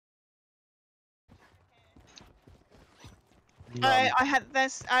I had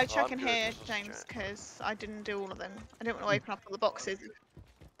this. I check in good, here, this was James, Jack. because I didn't do all of them. I didn't want to open up all the boxes.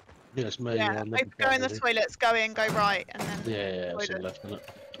 Yeah, it's me. Yeah, never go in the bothered. toilets, go in, go right, and then. Yeah, it's in toilet. left minute.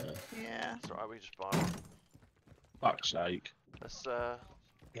 Yeah. It's alright, we just buy one. Fuck's sake. Let's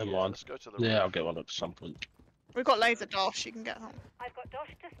Never mind. let's go to the Yeah, roof. I'll get one at some point. We've got loads of dosh, you can get them. I've got dosh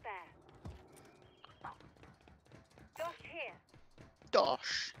to spare. Dosh here.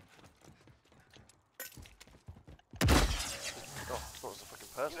 Dosh. Oh, that was a fucking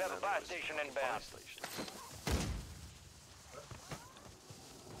person. You have a there, buy it was station fucking inbound. buy station.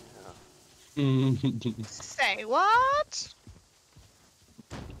 Say what?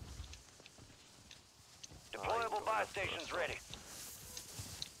 Deployable buy stations ready.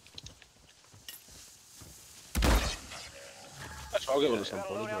 That's I'll get one at some Got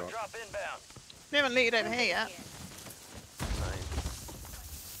a point. loadout Right. drop inbound. We haven't looted over here yet. Same.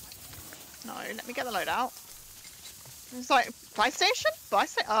 No, let me get the load out. It's like, buy station? Buy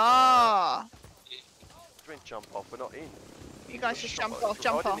station? Ah! Try and jump off. We're not in. You guys just jump over. off,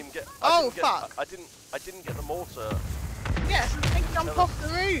 jump I off. didn't even get, Oh, didn't get, fuck. I didn't get the mortar. Yes, I think jump off the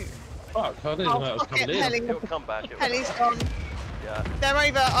roof. Fuck, I didn't Oh, know that was fuck it, coming in. Heli. It'll come back. It'll Heli's come back. gone. Yeah. They're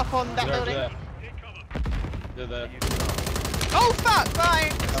over up on that They're building. there. They're there. You can Oh, fuck, bye!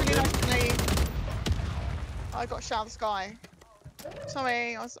 It's really nice to leave. I got shot out of the sky.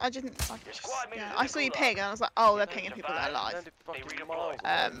 Sorry, I saw you ping and I was like, oh, they're pinging people that are alive. landed fucking redeploy.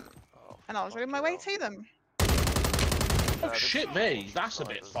 miles. Oh, And I was on my way to them. Oh shit me, that's a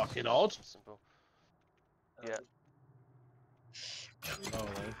bit fucking odd. Simple. Yeah, Oh,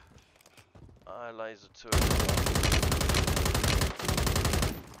 I lasered to it.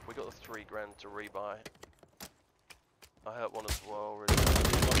 We got the $3 to rebuy. I hurt one as well, really.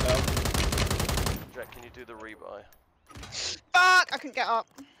 Jack, can you do the rebuy? Fuck! I couldn't get up.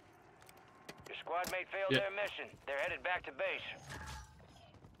 Your squad mate failed Yeah. their mission. They're headed back to base.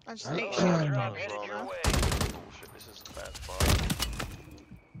 I just Oh. ate Oh. shit. Drop headed your way. Bullshit, this is a bad fight.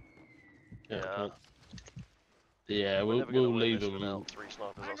 yeah. Yeah, We're we'll never gonna win leave this them without 3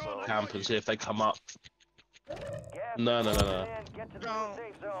 snipers ourselves. camp and see if they come up. Gas No. is closing in. Get to the No.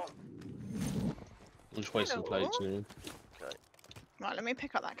 safe zone. We'll just waste some plates. You Right, let me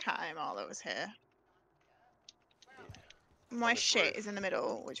pick up that cat AMR that was here. My On this shit roof. is in the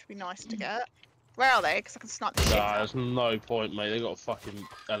middle, which would be nice to get. Where are they? Because I can snipe the shit Nah, out. there's no point, mate. They got a fucking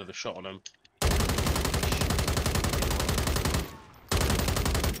hell of a shot on them.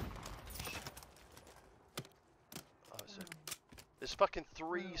 Oh, there's fucking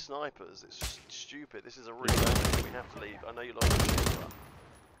 3 snipers. It's just stupid. This is a really bad thing. We have to leave. I know you lost the shit,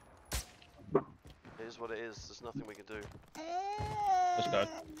 but it is what it is. There's nothing we can do. Let's go.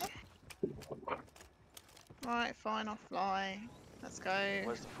 Right, fine, I'll fly. Let's go.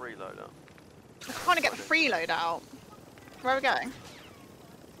 Where's the freeloader? I'm trying to get the freeload out. Where are we going?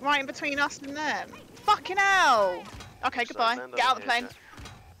 Right in between us and them. Fucking hell! Okay, So goodbye. land Get out of over the here, plane.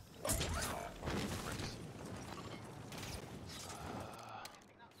 Jack.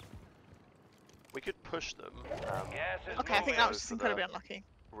 We could push them. Gas is Okay, I think moving. that was just incredibly unlucky.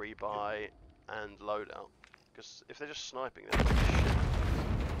 Rebuy and loadout. Because if they're just sniping, they're fucking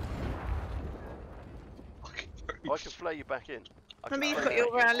shit. Oh, I can flare you back in. I can Maybe you flare put you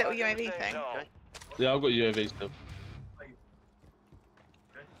your back in. little Squad's in the UAV safe thing. zone. Okay. Yeah, I've got UAVs still.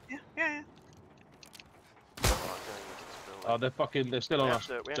 Yeah. Alright, going into this building. Oh, they're still on we us.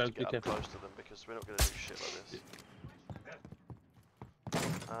 have to James, get be up careful. close to them because we're not going to do shit like this.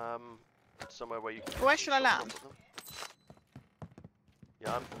 Somewhere where you can. Where should I shots land? off at them.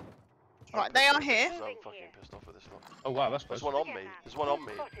 Yeah, I'm Right, they pissed are off here. because I'm fucking pissed off at this lot. Oh wow, that's close. There's one on me. There's one on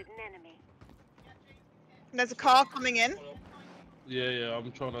me. Spotted an enemy. There's a car coming in. Yeah, I'm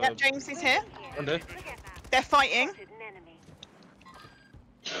trying to. Yep, James is here. Under. Forget that. They're fighting. Spotted an enemy.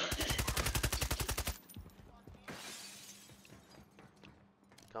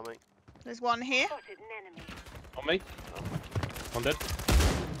 Coming. There's one here. Spotted an enemy. On me. I'm dead.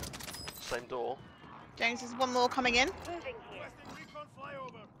 Same door. James, there's one more coming in. Moving here.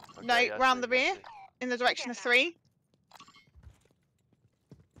 Okay, No, yeah, I round see, the I rear. see. In the direction of 3.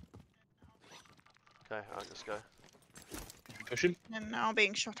 Okay, alright, let's go. Pushing. And now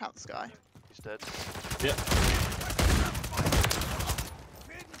being shot out the sky. He's dead. Yeah.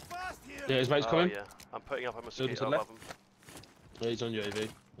 Yeah, his mate's Oh coming. yeah, I'm putting up a to the mosquito left. above him. Yeah, he's on UAV.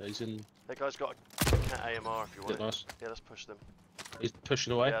 Yeah, he's in. That guy's got a cat AMR if you want Yeah, it. nice. Yeah, let's push them. He's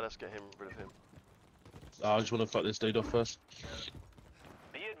pushing away. Yeah, let's get him rid of him. Oh, I just want to fuck this dude off first.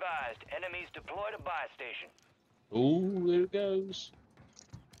 Be advised, enemies deployed a buy station. Ooh, there it goes.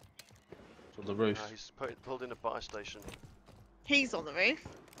 It's on the roof. He's pulled in a buy station. He's on the roof.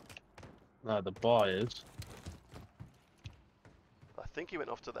 No, the buyers. think he went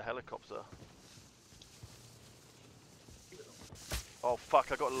off to the helicopter. Oh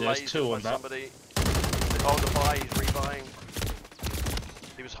fuck, I got lasered by somebody. Oh, the buy, he's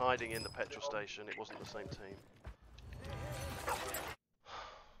rebuying. He was hiding in the petrol station, it wasn't the same team.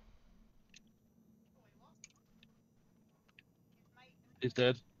 He's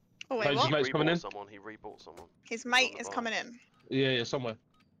dead. Oh wait, His what? mate's coming in. He rebought someone. His mate is coming in. Yeah, somewhere.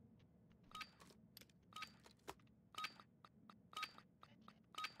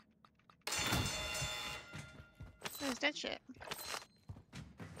 There's dead shit.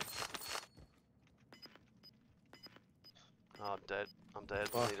 Oh, I'm dead. I'm dead.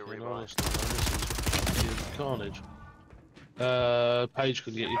 I need a Fucking rebuy. honestly, man, this is carnage. Paige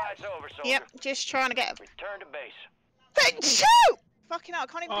can get you. Fight's over, soldier. Yep, just trying to get. Return to base. Don't shoot! Fucking hell, I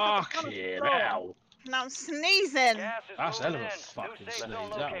can't even pick up the gun. Fucking hell. Now I'm sneezing. Gas is That's a hell of moving a in. fucking New safe sneeze, zone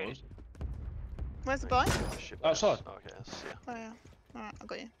that located. was. Where's the boy? Outside. Oh, okay, yeah. Oh yeah. Alright, I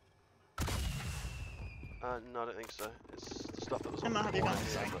got you. No, I don't think so. It's the stuff that was I on might the have your wall gun,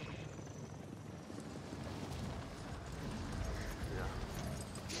 here, sorry. but-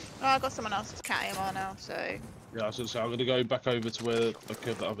 Yeah. Oh, I got someone else's cat AMR now, so. Yeah, I was gonna say, I'm gonna go back over to where I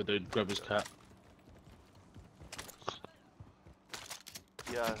killed that other dude, grab his cat.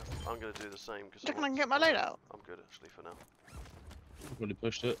 Yeah, I'm gonna do the same because Do you reckon I can get my load out? I'm good actually for now. I've already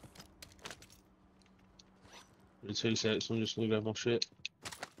pushed it. In 2 seconds, I'm just gonna grab my shit.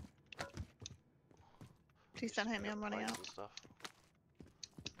 Please don't hit me, I'm running Plates out. and stuff.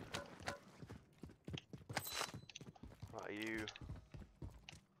 Right, are you?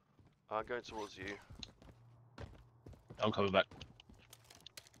 I'm going towards you. I'm coming back.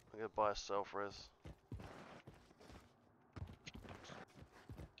 I'm gonna buy a self-res.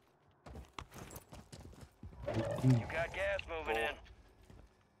 You got gas moving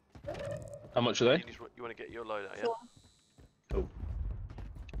in. How much are they? You want to get your load out, yeah? Four. Cool.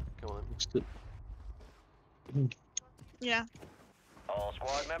 Come on then. It's the- Yeah, All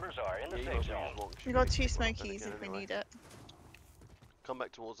squad members are in the Yeah, you safe must zone. use one, 'cause we you got really 2 pick one up then smokies again if we anyway. need it. Come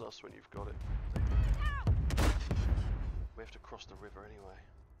back towards us when you've got it. We have to cross the river anyway.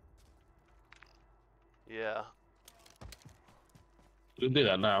 Yeah. We can do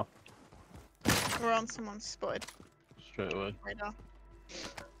that now, We're on someone's spotted straight away. radar.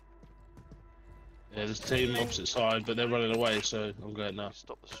 Yeah, there's a team opposite side, but they're running away, so I'm going now.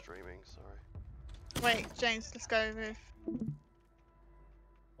 Stop the streaming, sorry. Wait, James, let's go with.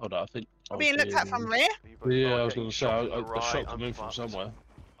 Hold on, I think. We're being looked at from rear. Are you both- Yeah, oh, I was getting gonna say, shot from I the right, shot I'm them in from fucked. somewhere.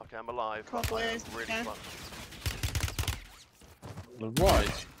 Okay, I'm alive, Come on, but I am boys, really yeah. fucked. On the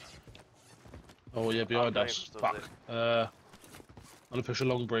right. Oh yeah, behind Okay, us. that was Fuck. it. I'm gonna push a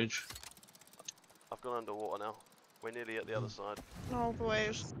long bridge. I've gone underwater now. We're nearly at the other side. Oh,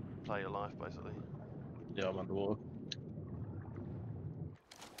 boys. Play your life, basically. Yeah, I'm underwater.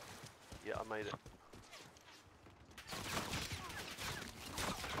 Yeah, I made it.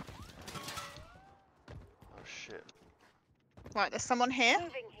 Oh shit. Right, there's someone here.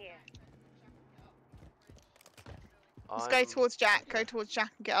 Moving here. Let's go towards Jack. Go towards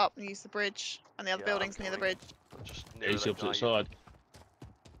Jack and get up and use the bridge. And the other Yeah, buildings I'm near the coming. bridge. I'm just Yeah, near he's the that guy. opposite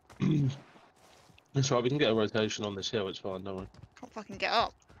side. That's right, we can get a rotation on this hill, it's fine, don't we? Can't fucking get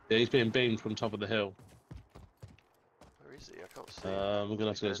up. Yeah, he's being beamed from top of the hill. Where is he? I can't see. him. We're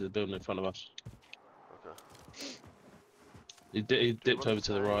gonna have to go to the building in front of us. Okay. He Do you dipped want over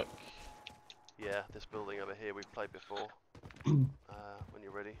to the right. Yeah, this building over here we've played before. When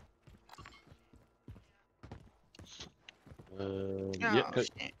you're ready. Oh, Yep, go.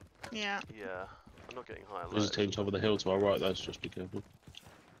 shit. Yeah. Yeah, I'm not getting high alert. There's a team top of the hill to our right, though, so just be careful.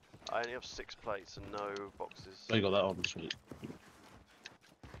 I only have 6 plates and no boxes. They got that on, sweet.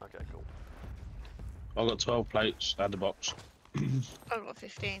 Okay, cool. I've got 12 plates and a box. I've got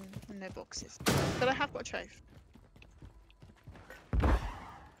 15 and no boxes. But I have got a trophy.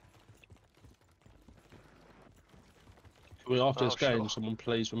 Can we, after Oh, this game, sure. someone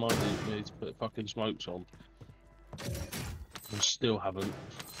please remind me to put fucking smokes on? I still haven't.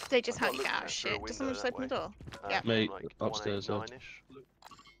 They just I've help got you get out of looked through a shit. Does someone window just that open the way. door? Yeah. Mate, like upstairs there. 189-ish.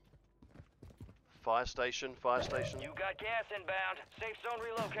 Fire station, fire station. You got gas inbound. Safe zone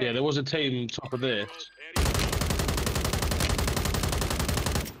relocated. Yeah, there was a team top of this.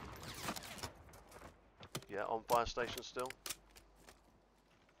 Yeah, on fire station still.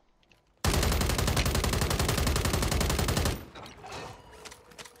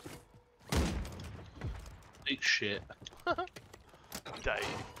 Big shit. Dave.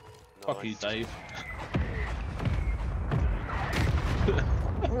 Fuck you, Nice. Dave.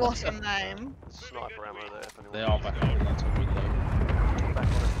 What a name. Sniper ammo there if anyone They are back on that top window. back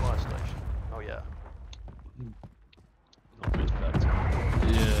on the fire station. Oh yeah. Not good, that.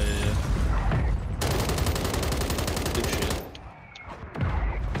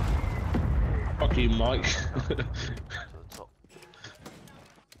 Mike. To the top.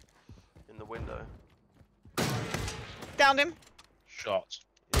 In the window. Downed him. Shot.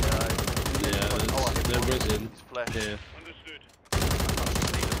 Yeah. They're risen. It's flesh. Here.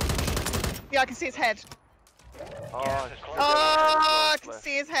 Yeah, I can see his head. Oh, Oh, I can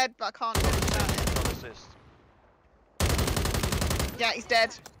see his head, but I can't do anything about it. Not assist. Yeah, he's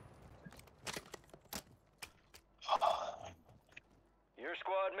dead. Your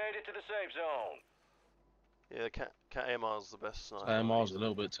squad made it to the safe zone. Yeah, cat AMR's the best sniper. AMR's a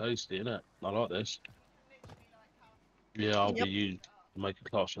little bit tasty, isn't it? I like this. Yeah, I'll Yep. be you. Make a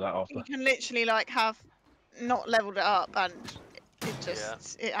class of that after. You can literally like have not leveled it up, and it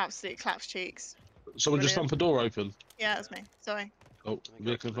just it absolutely claps cheeks. Someone just Brilliant. thumped the door open. Yeah, that's me. Sorry. Oh,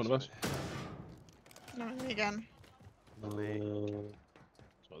 vehicle in front of us. No, me again. So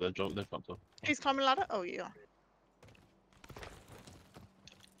they're fucked up. Who's climbing a ladder? Oh, you are.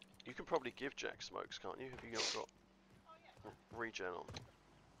 You can probably give Jack smokes, can't you? Have you not got regen on?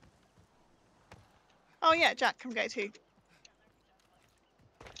 Oh yeah, Jack, come get it too.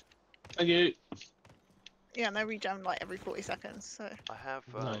 Thank you. Yeah, and they regen like every 40 seconds, so. I have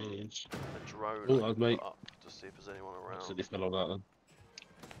Nice. a drone Oh, I can mate. put up to see if there's anyone around. Accidentally fell on that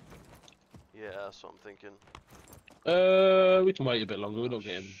then. Yeah, that's what I'm thinking. We can wait a bit longer. We're not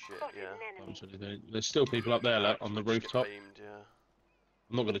getting. Shit, Spotted yeah. an enemy. Anything. There's still people up there like, on the Just get rooftop. beamed, yeah.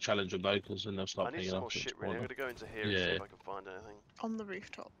 I'm not going to challenge them though, because then they'll I start need picking some up. more shit really. I'm gonna go into here and see if I can find anything. On the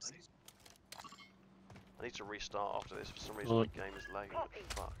rooftops. I need to restart after this. For some reason, Right. my game is lagging. What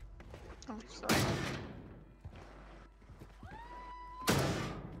the fuck? Oh, sorry.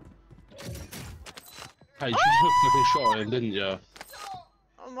 Hey, you fucking shot him, didn't you?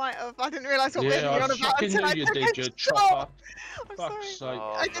 I might have. I didn't realise what Yeah, building you're I on about fucking until knew I you took did, a you shot. chopper. I'm Fuck's sorry. sake.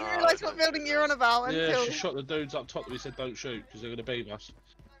 Oh, I didn't no, realise what don't building do you're on that. about Yeah, until. she shot the dudes up top that we said don't shoot, because they're going to beat us.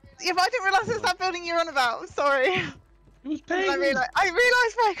 Yeah, but I didn't realise it was that building you're on about. Sorry. It was And ping! I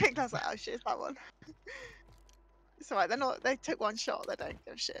realised very quickly. I was like, oh shit, it's that one. It's alright. They're not. They took one shot. They don't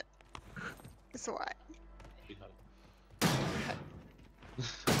give a shit. It's alright.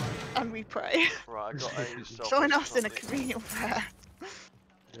 And we pray. Right, I got a self. Join us in a communal prayer.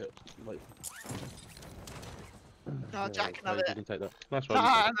 Yeah, like, No, Jack can have you it. can take that. That's No,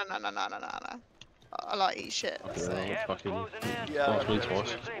 right. no. I like eat shit. Okay, So. right. Gas is fucking- closing in. Yeah, Last week's okay,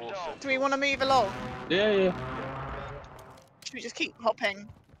 boss. it's more sense. Do we want to move along? Yeah. Should we just keep hopping?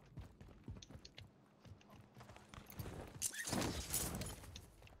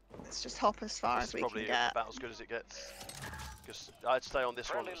 Let's just hop as far This as is we probably can get. about as good as it gets. Because I'd stay on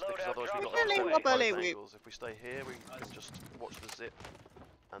this one Friendly because loadout otherwise we've got dropping to in. both Wobbly, angles. If we stay here, we can just watch the zip,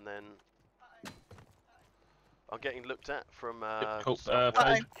 and then I'm getting looked at from. Cool. southwest.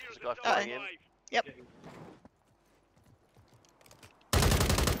 Paige. There's a guy flying in. Yep.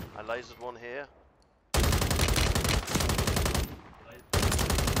 I lasered one here.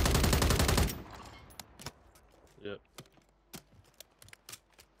 Yep.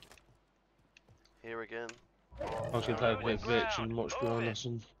 Here again. I was going to take a bit of Vitch and watch behind us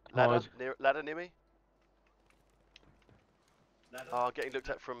and Ladder hide. ladder near me. Getting looked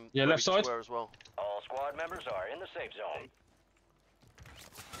at from Yeah, left Ruby side. Square as well. All squad members are in the safe zone.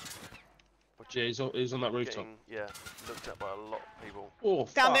 Yeah, he's on that rooftop. Getting, looked at by a lot of people. Oh,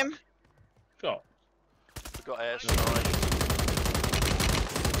 Down fuck. him. Shot. We've got airstrike.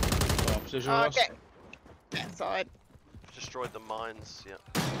 Oh, position on us. Okay. Yeah, side. Destroyed the mines. Yeah.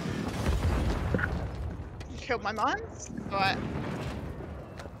 You killed my mines. Right.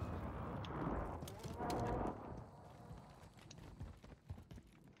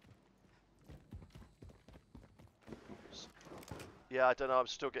 Yeah, I don't know. I'm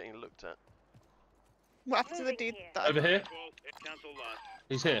still getting looked at. What happened to the dude that Over here.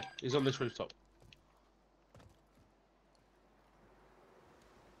 He's here. He's on this rooftop.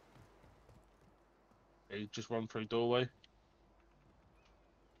 He just run through doorway.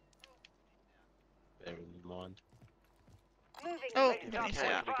 Bearing in mind. Moving Oh, to didn't You you can't say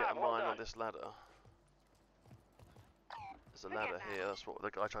that? actually get a Well mine on done. this ladder. There's a Look at ladder that. here. That's what the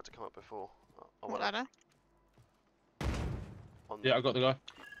guy tried to come up before. I What want ladder? on. Yeah, I got the guy.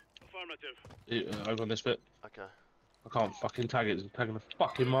 Affirmative. Over on this bit. Okay. I can't fucking tag it. It's tagging the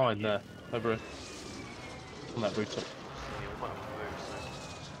fucking mine there. Over here. On that rooftop. Yeah, we might have to move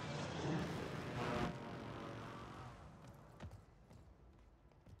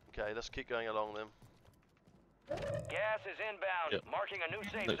soon. Okay, let's keep going along then. Gas is inbound, Yep. marking a new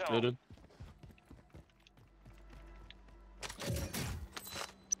safe Next zone. building.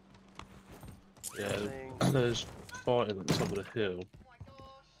 Yeah, Thing. there's fighting at the top of the hill.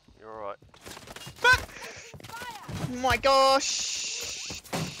 You're alright. Oh my gosh!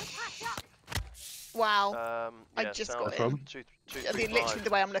 Wow. I Yeah, just south got it. From? 235. Literally the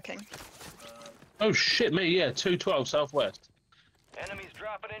way I'm looking. Oh shit, me, yeah, 212 southwest. Enemies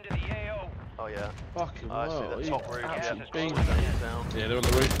dropping into the AO. Oh yeah. Fucking I see hell, the he's top roof. absolutely Yeah, beamed. down. Yeah, they're on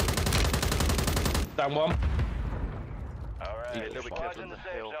the roof. Down one. Alright, Yeah, a little bit squad's careful in in the the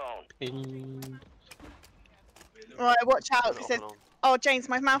safe hill. zone. Ping. Right, watch out. Turn It it off says, and on. oh, James,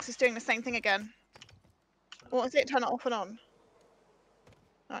 my mouse is doing the same thing again. What is it? Turn it off and on.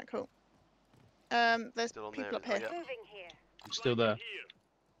 Alright, cool. There's Still on people there, up here. yeah. Moving here. I'm still there.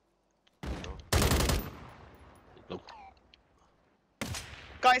 Nope.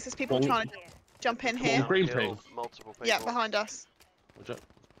 Guys, there's people Well, trying to Here. jump in Come here. on, green hill, ping. Multiple people. Yeah, behind us. Watch out.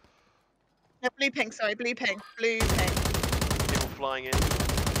 No, blue ping, sorry, blue ping. Blue ping. People flying in.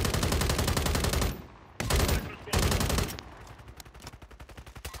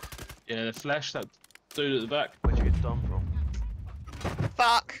 Yeah, the flash, that dude at the back. Where'd you get done from?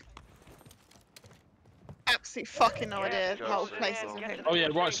 Fuck. Absolute fucking no Yeah, idea. go Multiple for it. places Well, in here. Oh yeah,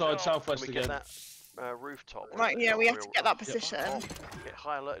 right side, Can southwest we get again. that rooftop? Right, yeah, we have to get that Yeah, position. get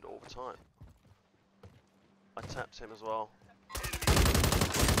high alerted all the time. I tapped him as well.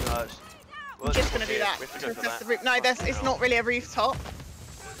 No, I'm just gonna do that. We have to go for That's that. the roof. No, it's not really a rooftop.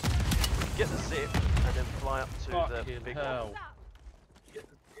 Get the zip and then fly up to the Fucking big hell. one.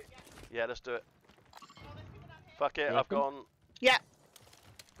 Yeah, let's do it. Fuck it, You I've reckon? gone. Yeah.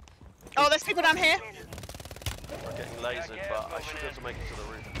 Oh, there's people down here. Enemy. I'm getting lasered, but I should be able to make it to the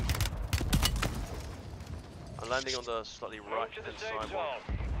roof. I'm landing on the slightly right Move to the hand safe side one.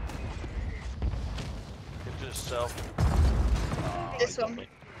 zone. Into yourself. This got one. me.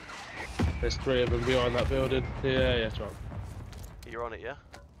 There's 3 of them behind that building. Yeah, that's right. You're on it, yeah?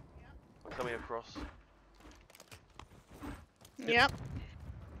 I'm coming across. Yep.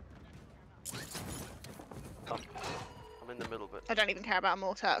 I'm in the middle bit. I don't even care about a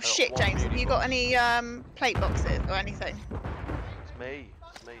mortar. Oh, got shit, one James, have beauty you got box. any plate boxes or anything? It's me.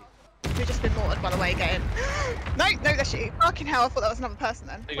 It's me. We've just been mortared, by the way, getting. No, that's you. Fucking hell, I thought that was another person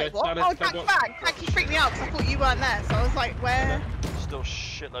then. There you Wait, go. what? Down it, Oh, down Jack it. Bag. Jack, you freaked me out because I thought you weren't there. So I was like, where? Still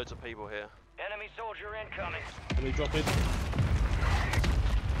shitloads of people here. Enemy soldier incoming. Enemy dropping.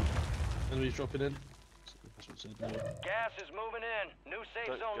 Enemies dropping in. That's what it said, no. Gas is moving in. New safe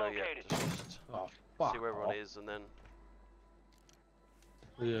Don't zone go located. yet. Just Oh, fuck. see where everyone off. is and then.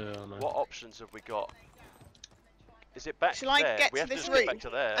 Yeah, I know. What options have we got? Is it back Shall I there? get we to have to this just get back roof to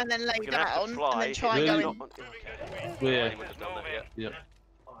there. and then lay We're gonna have down to and fly. then try and and go go in? in? Okay. Yeah. I wouldn't have done that yet. Yep.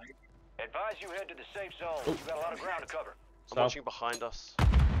 Advise you head to the safe zone. Oh. You've got a lot of ground to cover. I'm South. watching behind us. Down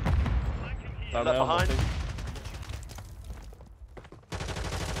Left there, behind. I think.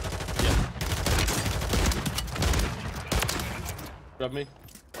 Yeah. Grab me.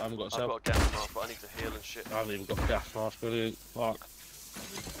 I haven't got a I've self. got a gas mask, but I need to heal and shit. I haven't even got a gas mask, brilliant. Fuck.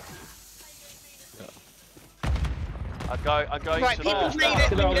 I'm going Right, to people the have made it.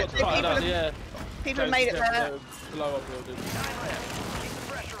 Fucking hell, I got People spotted have- out, yeah. People have made it there. Below our building. Keep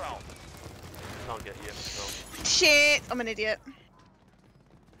the pressure on. Can't get you. So. Shit, I'm an idiot.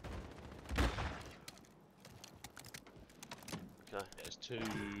 Okay. There's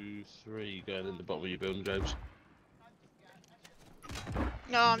 2, 3 going in the bottom of your building, James.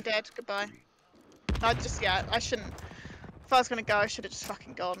 No, I'm dead. Goodbye. I shouldn't. If I was gonna go, I should have just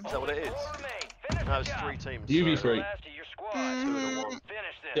fucking gone. Is that what it is? Four remain. Finish No, the it's job. 3 teams. UV so- free. Last of your squad. 2 and a 1. Finish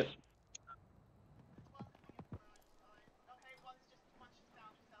this. Yep.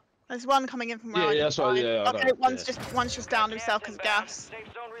 There's one coming in from where Yeah, I yeah, can that's what. find. Yeah, I Okay, know. one's just down himself because of inbound. gas. Safe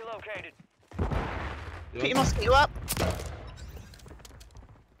zone relocated. Yeah. Put your mosquito up.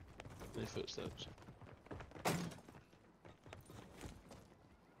 Any footsteps?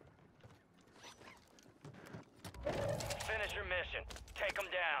 Finish your mission. Take them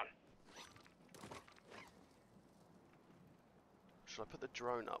down. Should I put the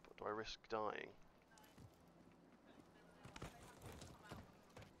drone up? Or do I risk dying?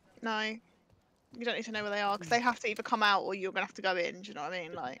 No, you don't need to know where they are because they have to either come out or you're gonna have to go in. Do you know what I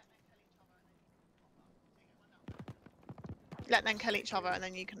mean? Like, let them kill each other and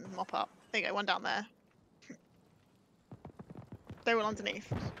then you can mop up. There you go, one down there. They're all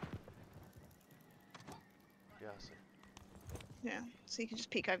underneath. Yeah, I see. Yeah, so you can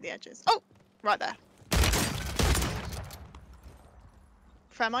just peek over the edges. Oh, right there.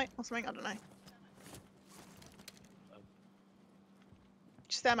 Thermite or something? I don't know.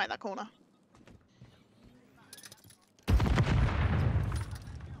 Just there, mate, that corner.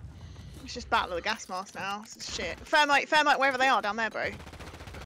 It's just battle of the gas mask now. This is shit. Thermite, wherever they are down there, bro.